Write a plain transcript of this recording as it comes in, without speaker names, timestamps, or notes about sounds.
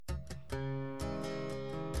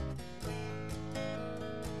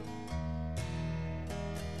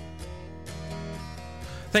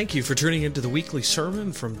Thank you for tuning into the weekly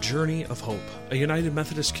sermon from Journey of Hope, a United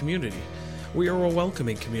Methodist community. We are a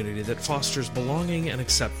welcoming community that fosters belonging and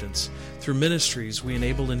acceptance. Through ministries, we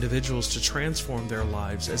enable individuals to transform their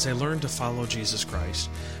lives as they learn to follow Jesus Christ.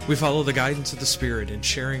 We follow the guidance of the Spirit in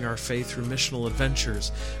sharing our faith through missional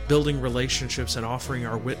adventures, building relationships, and offering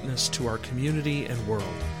our witness to our community and world.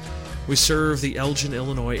 We serve the Elgin,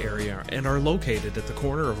 Illinois area and are located at the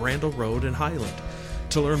corner of Randall Road and Highland.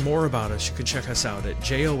 To learn more about us, you can check us out at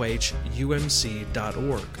johumc.org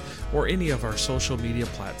or any of our social media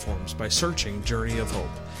platforms by searching Journey of Hope.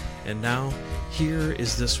 And now, here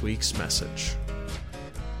is this week's message.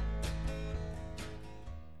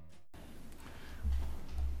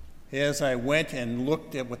 As I went and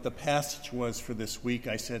looked at what the passage was for this week,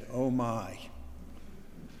 I said, oh my.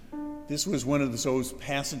 This was one of those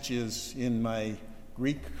passages in my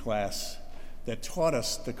Greek class that taught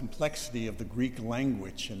us the complexity of the Greek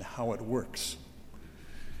language and how it works.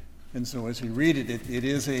 And so as we read it, it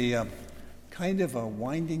is a kind of a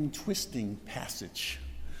winding, twisting passage.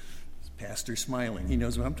 Pastor smiling, he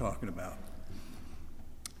knows what I'm talking about.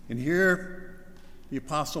 And here the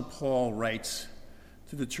Apostle Paul writes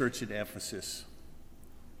to the church at Ephesus,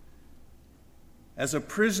 "As a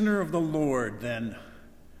prisoner of the Lord, then,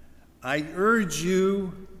 I urge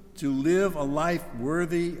you to live a life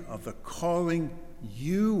worthy of the calling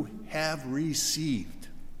you have received.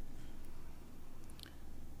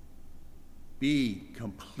 Be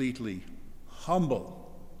completely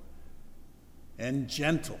humble and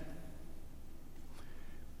gentle.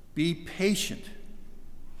 Be patient,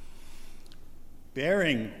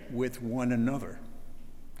 bearing with one another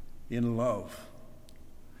in love.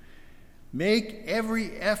 Make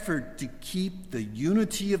every effort to keep the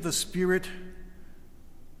unity of the Spirit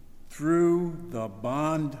through the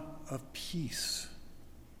bond of peace.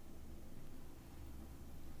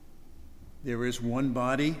 There is one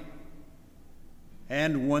body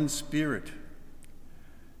and one Spirit,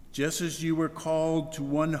 just as you were called to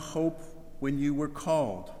one hope when you were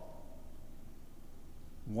called.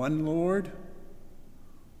 One Lord,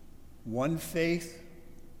 one faith,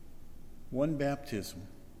 one baptism.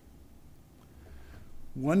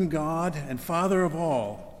 One God and Father of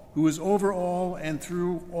all, who is over all and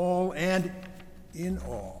through all and in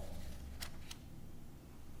all.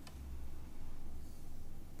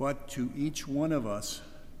 But to each one of us,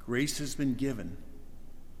 grace has been given,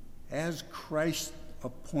 as Christ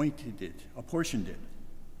apportioned it.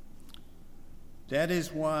 That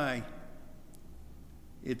is why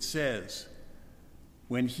it says,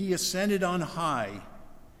 when he ascended on high,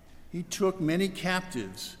 he took many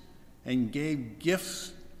captives and gave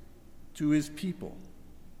gifts to his people.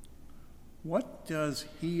 What does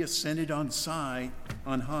he ascended on high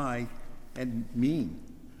and mean,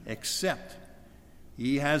 except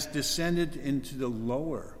he has descended into the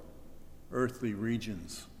lower earthly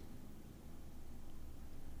regions?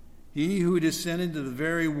 He who descended to the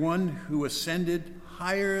very one who ascended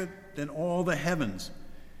higher than all the heavens,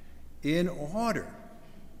 in order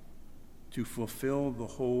to fulfill the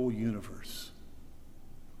whole universe.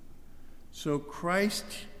 So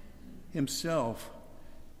Christ himself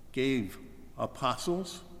gave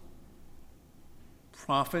apostles,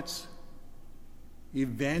 prophets,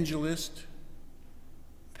 evangelists,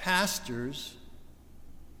 pastors,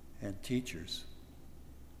 and teachers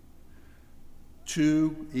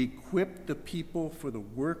to equip the people for the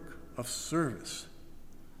work of service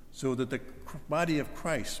so that the body of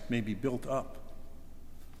Christ may be built up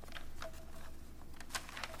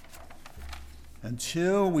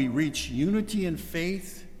until we reach unity in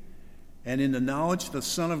faith and in the knowledge of the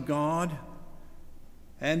Son of God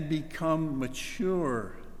and become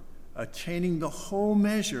mature, attaining the whole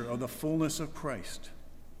measure of the fullness of Christ.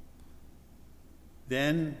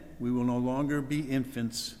 Then we will no longer be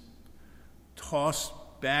infants, tossed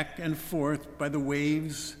back and forth by the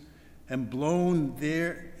waves and blown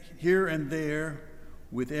here and there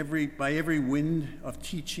by every wind of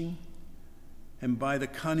teaching and by the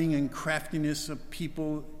cunning and craftiness of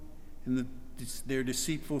people in their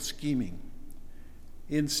deceitful scheming.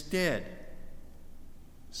 Instead,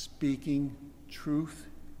 speaking truth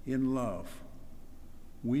in love,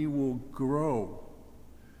 we will grow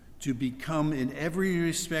to become in every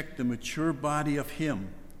respect the mature body of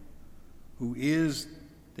him who is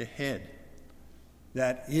the head,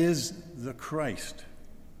 that is the Christ.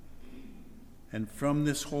 And from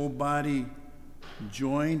this whole body,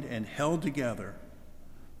 joined and held together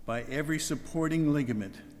by every supporting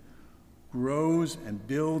ligament, grows and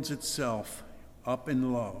builds itself up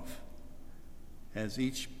in love as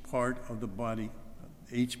each part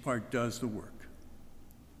does the work.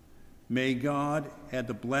 May God add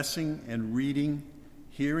the blessing and reading,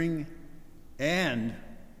 hearing and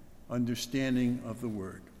understanding of the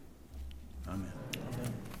word. Amen.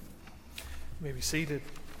 Amen. You may be seated.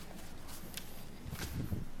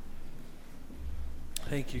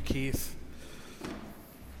 Thank you, Keith.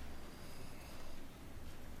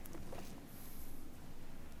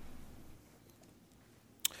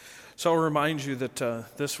 So I'll remind you that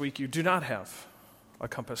this week you do not have a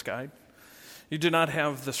compass guide. You do not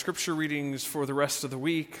have the scripture readings for the rest of the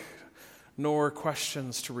week, nor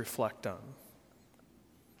questions to reflect on.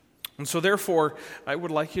 And so therefore, I would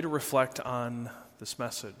like you to reflect on this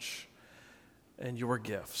message and your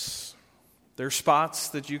gifts. There are spots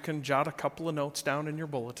that you can jot a couple of notes down in your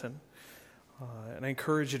bulletin, and I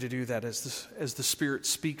encourage you to do that as the Spirit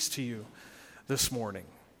speaks to you this morning.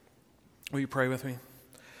 Will you pray with me?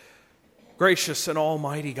 Gracious and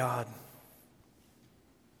almighty God,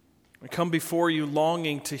 I come before you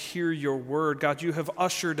longing to hear your word. God, you have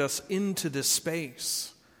ushered us into this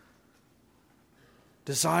space,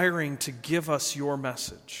 desiring to give us your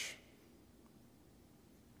message.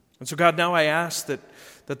 And so, God, now I ask that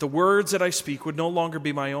the words that I speak would no longer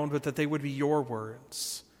be my own, but that they would be your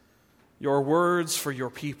words for your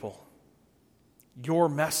people, your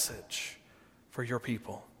message for your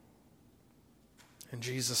people. In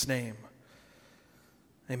Jesus' name,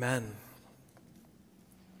 amen.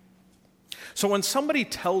 So when somebody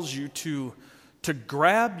tells you to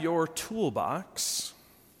grab your toolbox,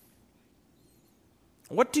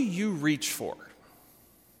 what do you reach for?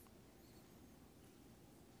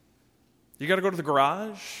 You got to go to the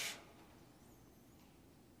garage?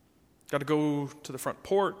 Got to go to the front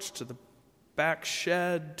porch, to the back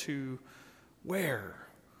shed, to where?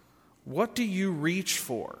 What do you reach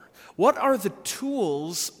for? What are the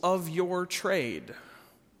tools of your trade?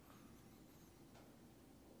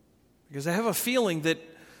 Because I have a feeling that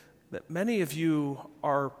many of you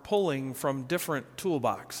are pulling from different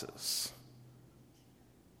toolboxes.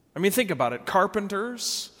 I mean, think about it.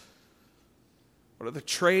 Carpenters, what are the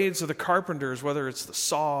trades of the carpenters, whether it's the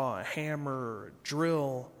saw, a hammer, a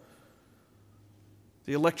drill?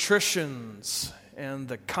 The electricians and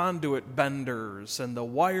the conduit benders and the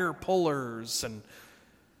wire pullers and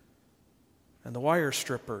the wire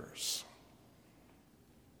strippers.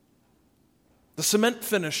 The cement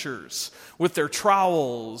finishers with their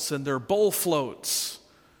trowels and their bowl floats.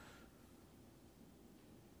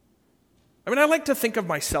 I mean, I like to think of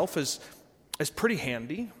myself as pretty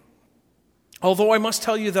handy. Although I must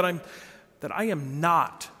tell you that I am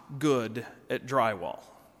not good at drywall.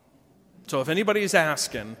 So if anybody's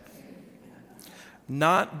asking,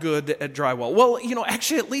 not good at drywall. Well,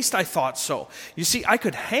 actually at least I thought so. You see, I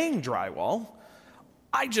could hang drywall.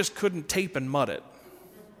 I just couldn't tape and mud it.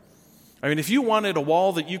 I mean, if you wanted a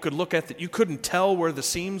wall that you could look at that you couldn't tell where the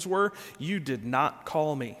seams were, you did not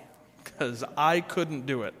call me, because I couldn't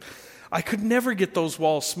do it. I could never get those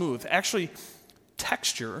walls smooth. Actually,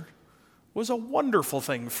 texture was a wonderful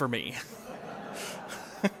thing for me.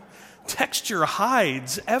 Texture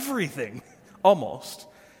hides everything, almost.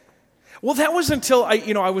 Well, that was until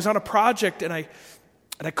I was on a project and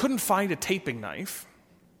I couldn't find a taping knife.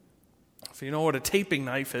 If you know what a taping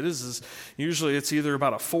knife is usually it's either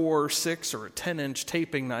about a 4, 6, or a 10-inch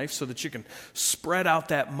taping knife so that you can spread out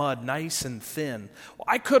that mud nice and thin. Well,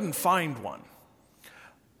 I couldn't find one,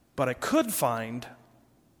 but I could find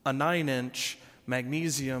a 9-inch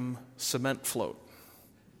magnesium cement float.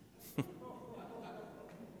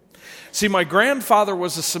 See, my grandfather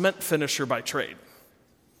was a cement finisher by trade.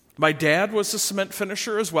 My dad was a cement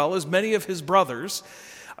finisher as well as many of his brothers.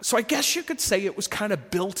 So I guess you could say it was kind of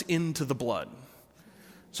built into the blood.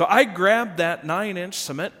 So I grabbed that 9-inch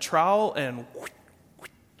cement trowel and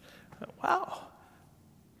wow,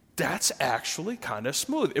 that's actually kind of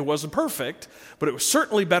smooth. It wasn't perfect, but it was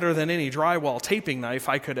certainly better than any drywall taping knife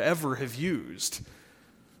I could ever have used.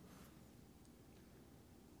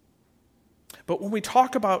 But when we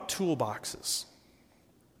talk about toolboxes,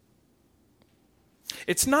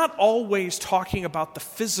 it's not always talking about the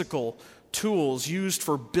physical tools used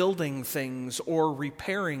for building things or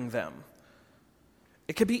repairing them.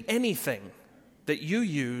 It could be anything that you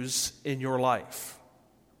use in your life.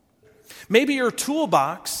 Maybe your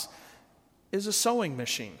toolbox is a sewing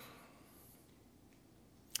machine.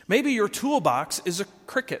 Maybe your toolbox is a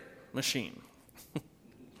Cricut machine,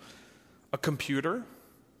 a computer,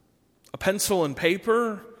 a pencil and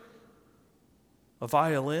paper, a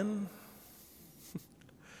violin,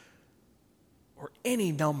 or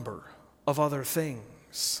any number of other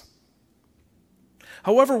things.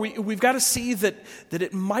 However, we've got to see that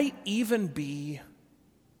it might even be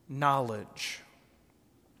knowledge.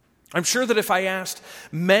 I'm sure that if I asked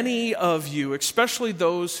many of you, especially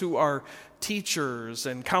those who are teachers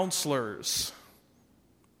and counselors,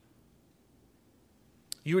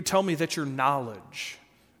 you would tell me that your knowledge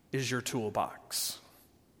is your toolbox.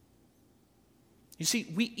 You see,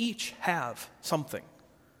 we each have something.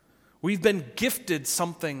 We've been gifted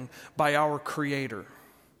something by our Creator.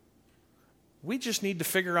 We just need to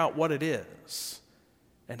figure out what it is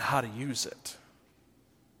and how to use it,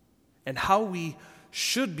 and how we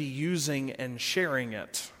should be using and sharing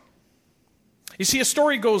it. You see, a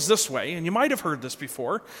story goes this way, and you might have heard this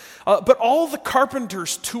before, but all the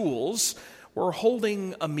carpenter's tools were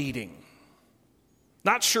holding a meeting.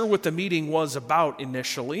 Not sure what the meeting was about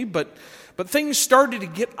initially, but things started to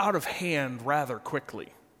get out of hand rather quickly.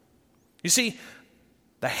 You see,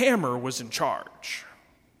 the hammer was in charge.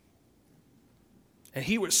 And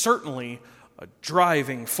he was certainly a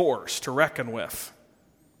driving force to reckon with.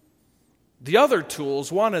 The other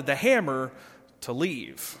tools wanted the hammer to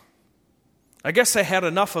leave. I guess they had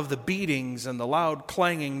enough of the beatings and the loud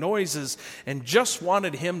clanging noises and just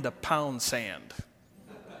wanted him to pound sand.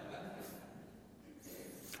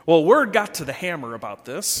 Well, word got to the hammer about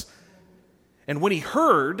this, and when he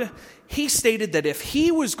heard, he stated that if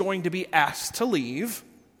he was going to be asked to leave,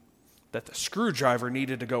 that the screwdriver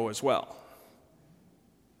needed to go as well.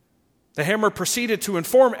 The hammer proceeded to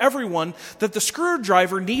inform everyone that the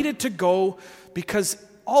screwdriver needed to go because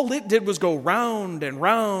all it did was go round and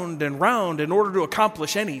round and round in order to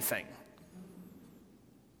accomplish anything.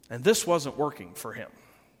 And this wasn't working for him.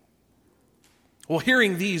 Well,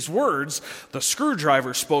 hearing these words, the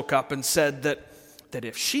screwdriver spoke up and said that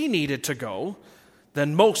if she needed to go,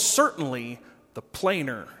 then most certainly the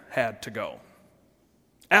planer had to go.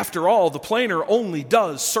 After all, the planer only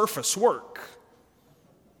does surface work.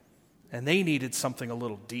 And they needed something a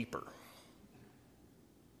little deeper.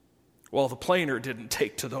 Well, the planer didn't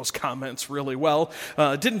take to those comments really well.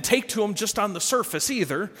 Didn't take to them just on the surface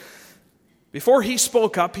either. Before he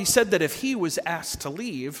spoke up, he said that if he was asked to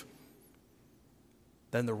leave,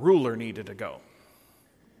 then the ruler needed to go.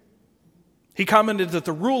 He commented that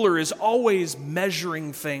the ruler is always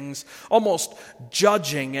measuring things, almost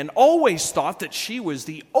judging, and always thought that she was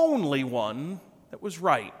the only one that was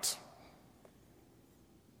right.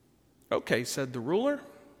 Okay, said the ruler.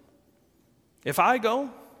 If I go,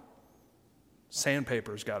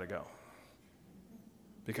 Sandpaper's got to go.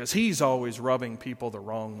 Because he's always rubbing people the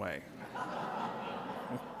wrong way.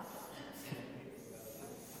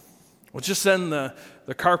 Well, just then the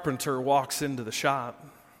carpenter walks into the shop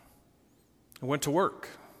and went to work,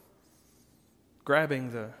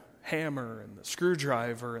 grabbing the hammer and the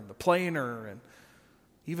screwdriver and the planer and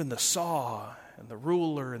even the saw and the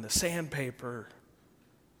ruler and the sandpaper.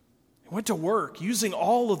 He went to work using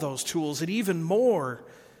all of those tools and even more,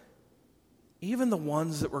 even the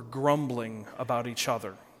ones that were grumbling about each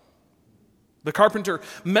other. The carpenter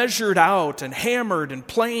measured out and hammered and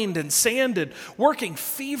planed and sanded, working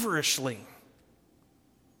feverishly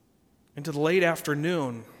into the late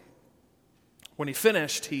afternoon. When he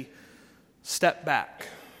finished, he stepped back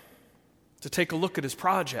to take a look at his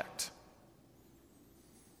project.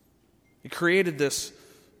 He created this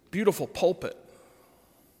beautiful pulpit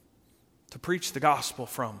to preach the gospel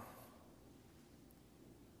from.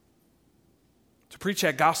 To preach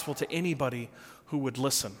that gospel to anybody who would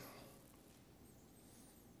listen.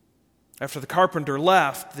 After the carpenter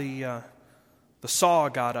left, the saw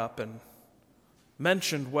got up and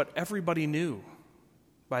mentioned what everybody knew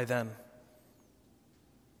by then.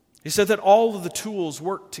 He said that all of the tools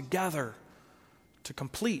worked together to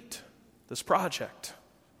complete this project.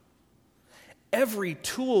 Every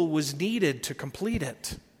tool was needed to complete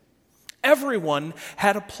it. Everyone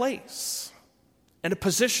had a place and a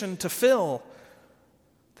position to fill.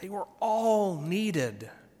 They were all needed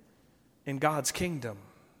in God's kingdom,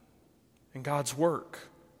 in God's work.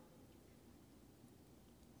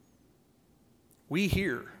 We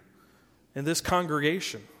here in this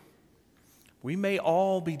congregation, we may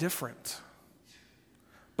all be different,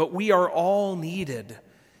 but we are all needed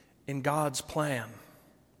in God's plan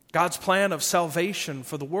of salvation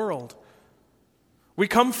for the world. We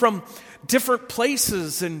come from different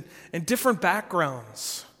places and different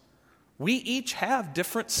backgrounds. We each have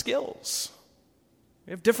different skills.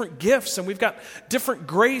 We have different gifts, and we've got different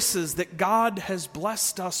graces that God has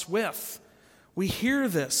blessed us with. We hear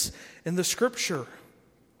this in the Scripture.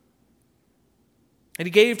 And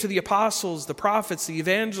He gave to the apostles, the prophets, the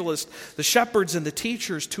evangelists, the shepherds, and the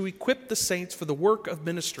teachers to equip the saints for the work of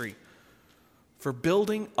ministry, for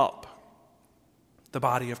building up the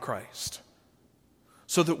body of Christ,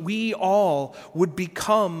 so that we all would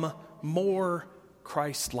become more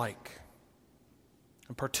Christ-like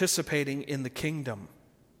and participating in the kingdom.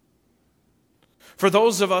 For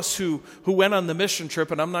those of us who went on the mission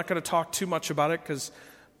trip, and I'm not going to talk too much about it because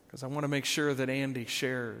I want to make sure that Andy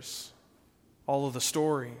shares all of the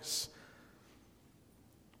stories.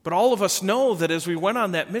 But all of us know that as we went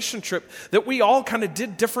on that mission trip, that we all kind of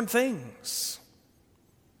did different things.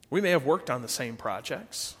 We may have worked on the same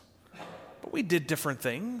projects, but we did different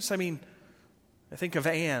things. I mean, I think of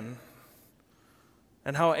Anne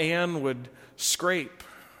and how Anne would scrape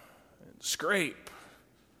and scrape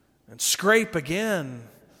and scrape again.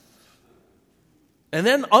 And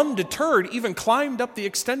then undeterred, even climbed up the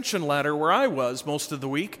extension ladder where I was most of the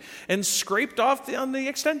week and scraped off on the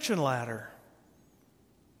extension ladder.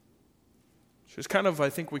 She was kind of, I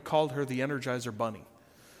think we called her the Energizer Bunny.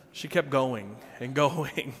 She kept going and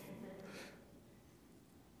going.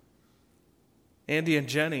 Andy and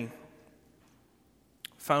Jenny,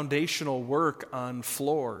 foundational work on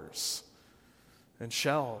floors and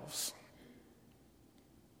shelves.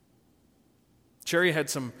 Sherry had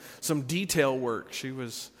some detail work. She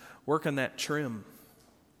was working that trim,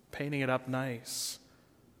 painting it up nice.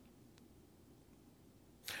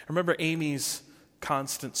 I remember Amy's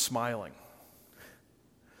constant smiling.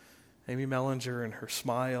 Amy Mellinger and her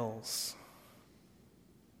smiles.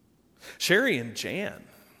 Sherry and Jan,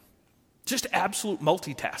 just absolute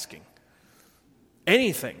multitasking.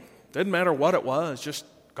 Anything, didn't matter what it was, just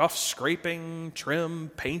off scraping,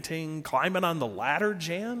 trim, painting, climbing on the ladder,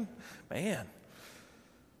 Jan. Man.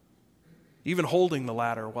 Even holding the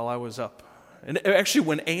ladder while I was up. And actually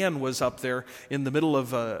when Ann was up there in the middle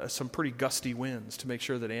of some pretty gusty winds to make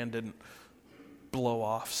sure that Ann didn't blow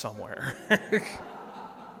off somewhere.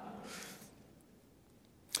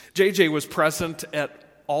 JJ was present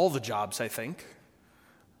at all the jobs, I think.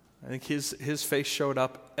 I think his face showed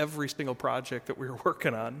up every single project that we were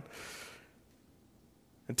working on.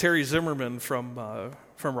 And Terry Zimmerman from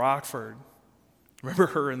Rockford, remember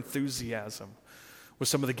her enthusiasm with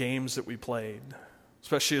some of the games that we played,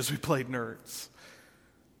 especially as we played Nerds.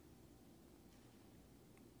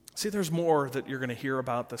 See, there's more that you're going to hear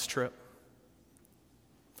about this trip.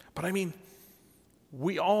 But I mean,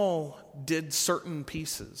 we all did certain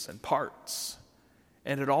pieces and parts,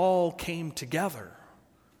 and it all came together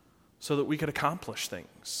so that we could accomplish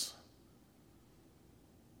things.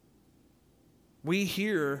 We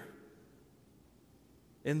here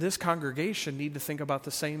in this congregation need to think about the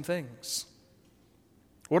same things.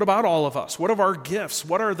 What about all of us? What of our gifts?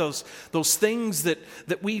 What are those things that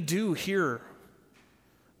we do here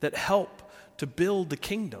that help to build the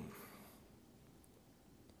kingdom?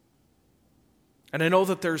 And I know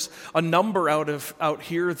that there's a number out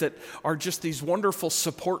here that are just these wonderful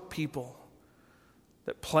support people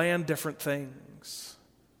that plan different things,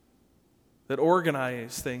 that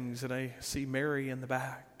organize things. And I see Mary in the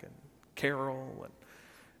back and Carol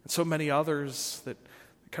and so many others that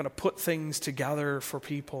kind of put things together for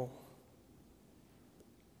people.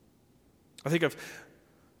 I think of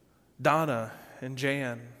Donna and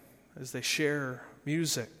Jan as they share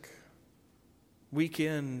music week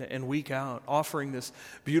in and week out, offering this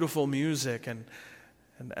beautiful music, and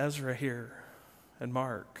Ezra here and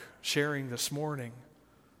Mark sharing this morning.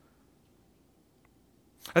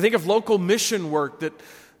 I think of local mission work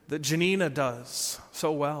that Janina does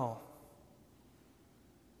so well.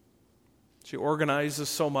 She organizes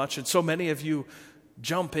so much, and so many of you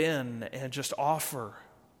jump in and just offer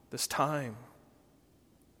this time.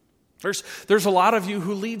 There's a lot of you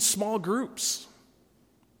who lead small groups.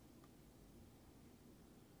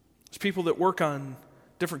 There's people that work on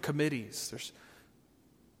different committees. There's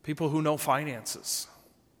people who know finances.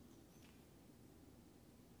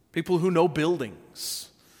 People who know buildings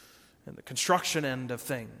and the construction end of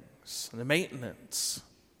things and the maintenance.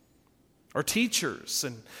 Or teachers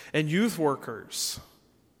and youth workers.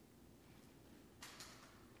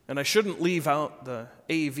 And I shouldn't leave out the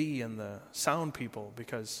AV and the sound people,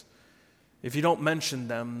 because if you don't mention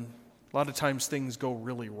them, a lot of times things go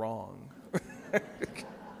really wrong.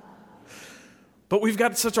 But we've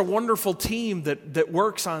got such a wonderful team that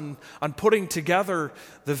works on putting together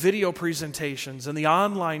the video presentations and the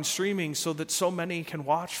online streaming so that so many can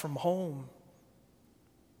watch from home.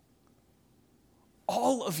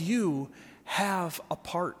 All of you have a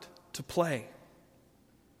part to play.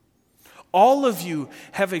 All of you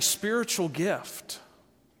have a spiritual gift.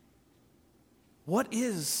 What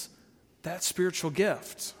is that spiritual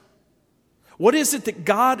gift? What is it that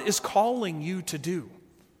God is calling you to do?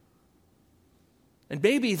 And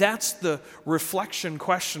maybe that's the reflection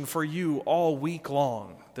question for you all week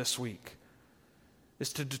long this week,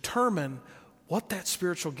 is to determine what that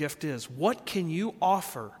spiritual gift is. What can you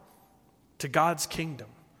offer to God's kingdom,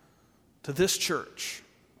 to this church,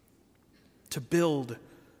 to build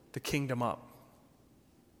the kingdom up?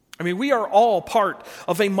 I mean, we are all part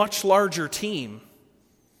of a much larger team.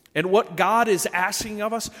 And what God is asking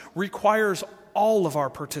of us requires all of our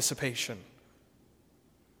participation.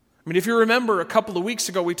 I mean, if you remember a couple of weeks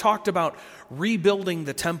ago, we talked about rebuilding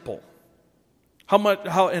the temple.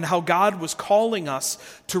 How God was calling us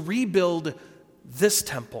to rebuild this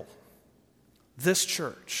temple, this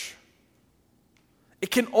church.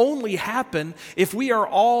 It can only happen if we are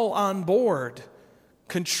all on board,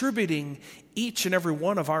 contributing each and every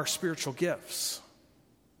one of our spiritual gifts.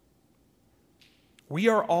 We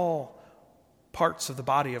are all parts of the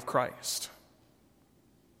body of Christ.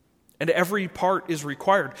 And every part is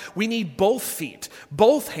required. We need both feet,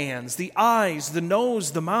 both hands, the eyes, the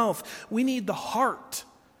nose, the mouth. We need the heart,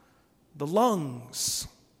 the lungs,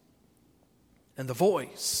 and the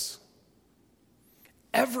voice.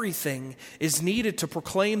 Everything is needed to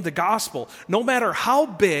proclaim the gospel, no matter how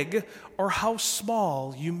big or how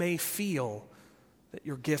small you may feel that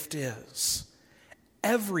your gift is.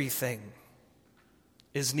 Everything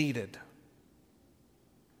is needed.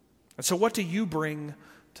 And so what do you bring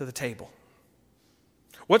to the table?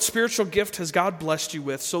 What spiritual gift has God blessed you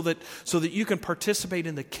with so that you can participate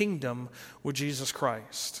in the kingdom with Jesus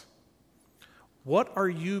Christ? What are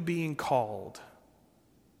you being called?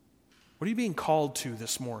 What are you being called to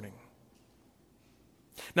this morning?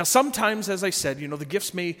 Now, sometimes, as I said, the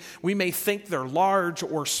gifts we may think they're large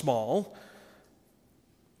or small.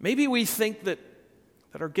 Maybe we think that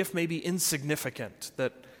our gift may be insignificant,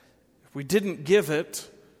 that if we didn't give it,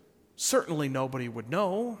 certainly nobody would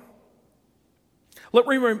know. Let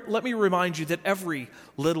me remind you that every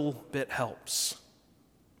little bit helps.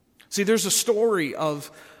 See, there's a story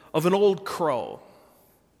of an old crow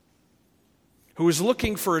who was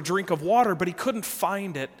looking for a drink of water, but he couldn't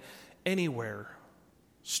find it anywhere.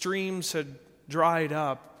 Streams had dried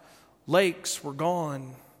up, lakes were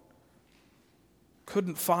gone.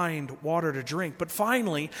 Couldn't find water to drink. But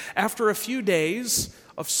finally, after a few days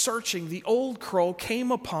of searching, the old crow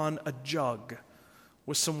came upon a jug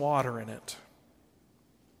with some water in it.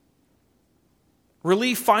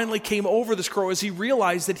 Relief finally came over this crow as he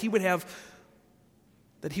realized that he would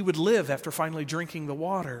live after finally drinking the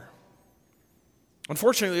water.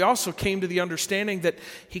 Unfortunately, he also came to the understanding that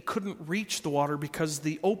he couldn't reach the water because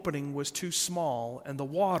the opening was too small and the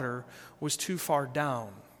water was too far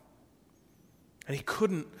down. And he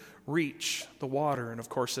couldn't reach the water. And of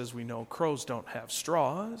course, as we know, crows don't have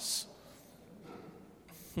straws.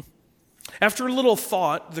 After a little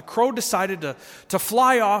thought, the crow decided to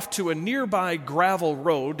fly off to a nearby gravel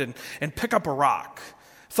road and pick up a rock.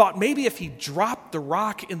 Thought maybe if he dropped the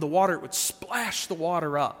rock in the water, it would splash the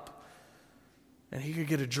water up. And he could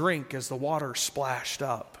get a drink as the water splashed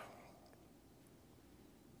up.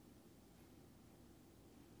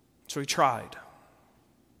 So he tried.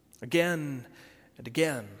 Again and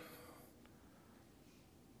again.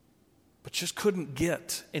 But just couldn't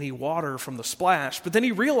get any water from the splash. But then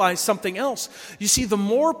he realized something else. You see, the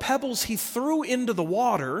more pebbles he threw into the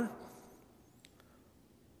water,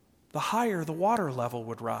 the higher the water level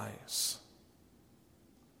would rise.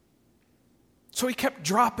 So he kept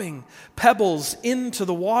dropping pebbles into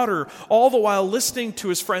the water, all the while listening to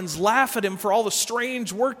his friends laugh at him for all the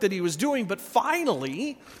strange work that he was doing. But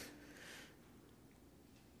finally,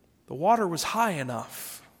 the water was high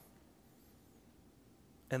enough,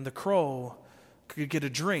 and the crow could get a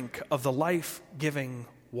drink of the life-giving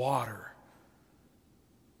water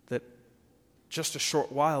that just a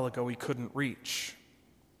short while ago he couldn't reach.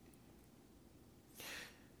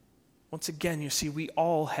 Once again, you see, we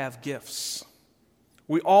all have gifts.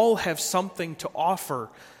 We all have something to offer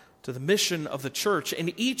to the mission of the church,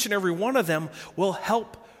 and each and every one of them will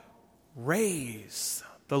help raise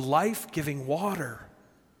the life-giving water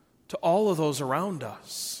to all of those around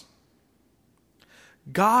us.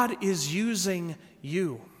 God is using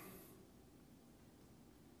you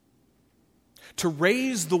to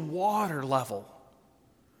raise the water level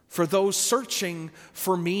for those searching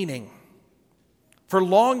for meaning, for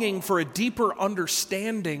longing for a deeper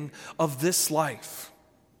understanding of this life,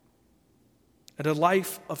 and a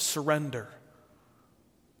life of surrender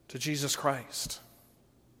to Jesus Christ.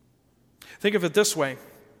 Think of it this way.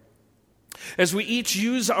 As we each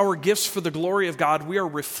use our gifts for the glory of God, we are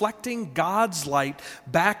reflecting God's light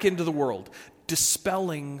back into the world,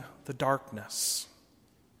 dispelling the darkness.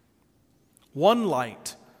 One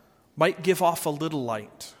light might give off a little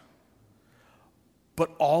light, but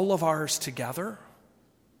all of ours together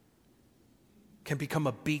can become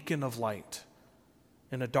a beacon of light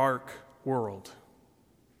in a dark world.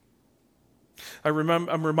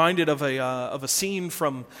 I'm reminded of a scene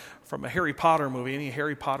from a Harry Potter movie. Any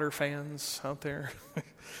Harry Potter fans out there?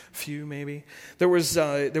 Few maybe. There was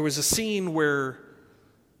a scene where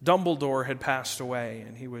Dumbledore had passed away,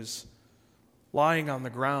 and he was lying on the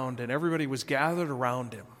ground, and everybody was gathered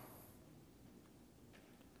around him.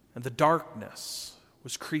 And the darkness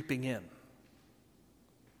was creeping in.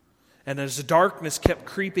 And as the darkness kept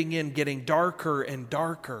creeping in, getting darker and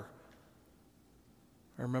darker,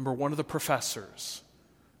 I remember one of the professors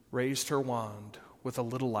raised her wand with a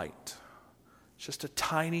little light. Just a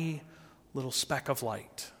tiny little speck of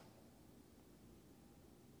light.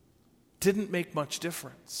 Didn't make much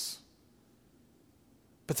difference.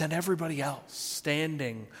 But then everybody else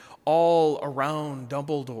standing all around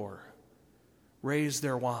Dumbledore raised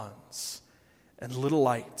their wands, and little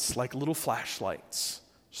lights, like little flashlights,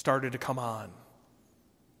 started to come on.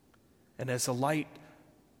 And as the light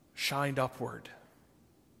shined upward,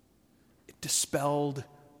 it dispelled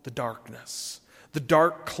the darkness. The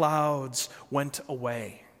dark clouds went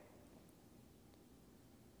away.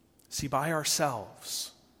 See, by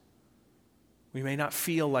ourselves, we may not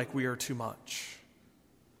feel like we are too much,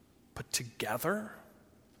 but together,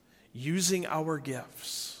 using our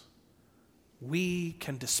gifts, we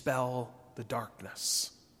can dispel the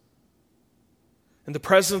darkness. In the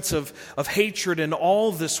presence of hatred and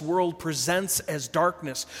all this world presents as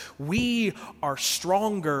darkness, we are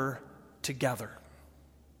stronger together,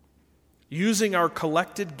 using our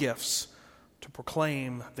collected gifts to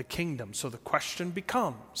proclaim the kingdom. So the question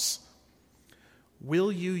becomes,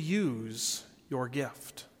 will you use your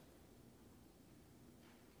gift?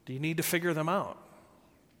 Do you need to figure them out?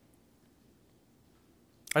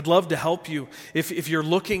 I'd love to help you if you're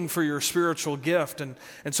looking for your spiritual gift. And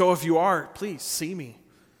so if you are, please see me.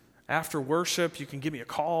 After worship, you can give me a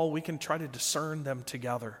call. We can try to discern them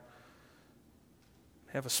together.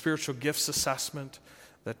 Have a spiritual gifts assessment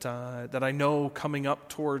that I know coming up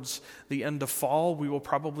towards the end of fall, we will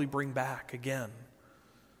probably bring back again.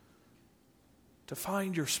 To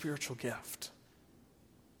find your spiritual gift.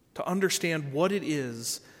 To understand what it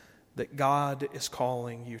is that God is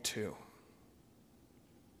calling you to.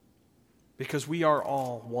 Because we are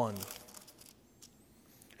all one.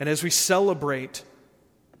 And as we celebrate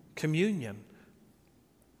communion,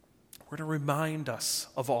 we're to remind us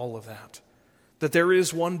of all of that. That there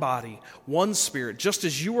is one body, one Spirit, just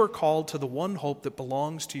as you are called to the one hope that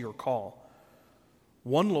belongs to your call.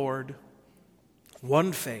 One Lord,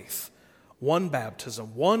 one faith, one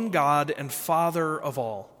baptism, one God and Father of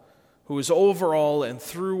all, who is over all and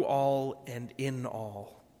through all and in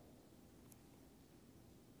all.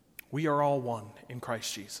 We are all one in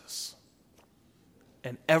Christ Jesus.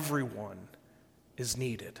 And everyone is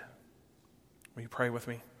needed. Will you pray with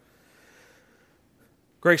me?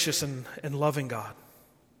 Gracious and loving God,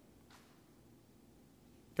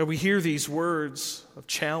 we hear these words of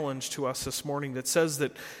challenge to us this morning that says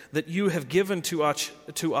that you have given to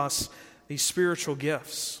us these spiritual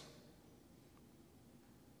gifts.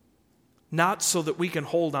 Not so that we can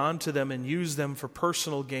hold on to them and use them for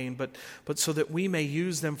personal gain, but so that we may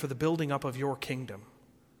use them for the building up of your kingdom.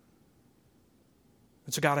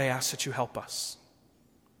 And so God, I ask that you help us.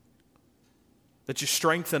 That you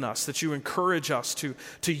strengthen us, that you encourage us to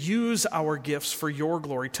use our gifts for your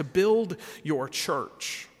glory, to build your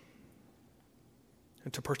church,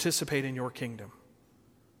 and to participate in your kingdom.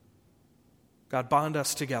 God, bond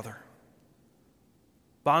us together.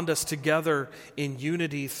 Bond us together in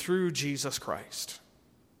unity through Jesus Christ.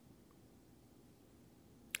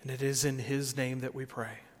 And it is in his name that we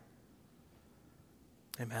pray.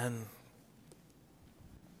 Amen.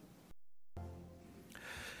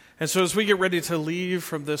 And so as we get ready to leave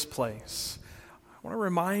from this place, I want to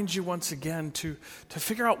remind you once again to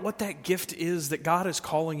figure out what that gift is that God is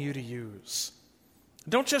calling you to use.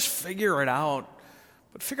 Don't just figure it out,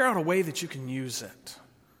 but figure out a way that you can use it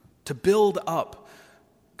to build up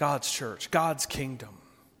God's church, God's kingdom.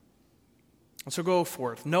 And so go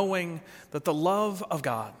forth, knowing that the love of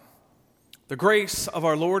God, the grace of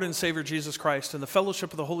our Lord and Savior Jesus Christ, and the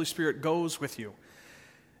fellowship of the Holy Spirit goes with you,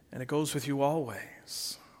 and it goes with you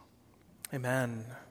always. Amen.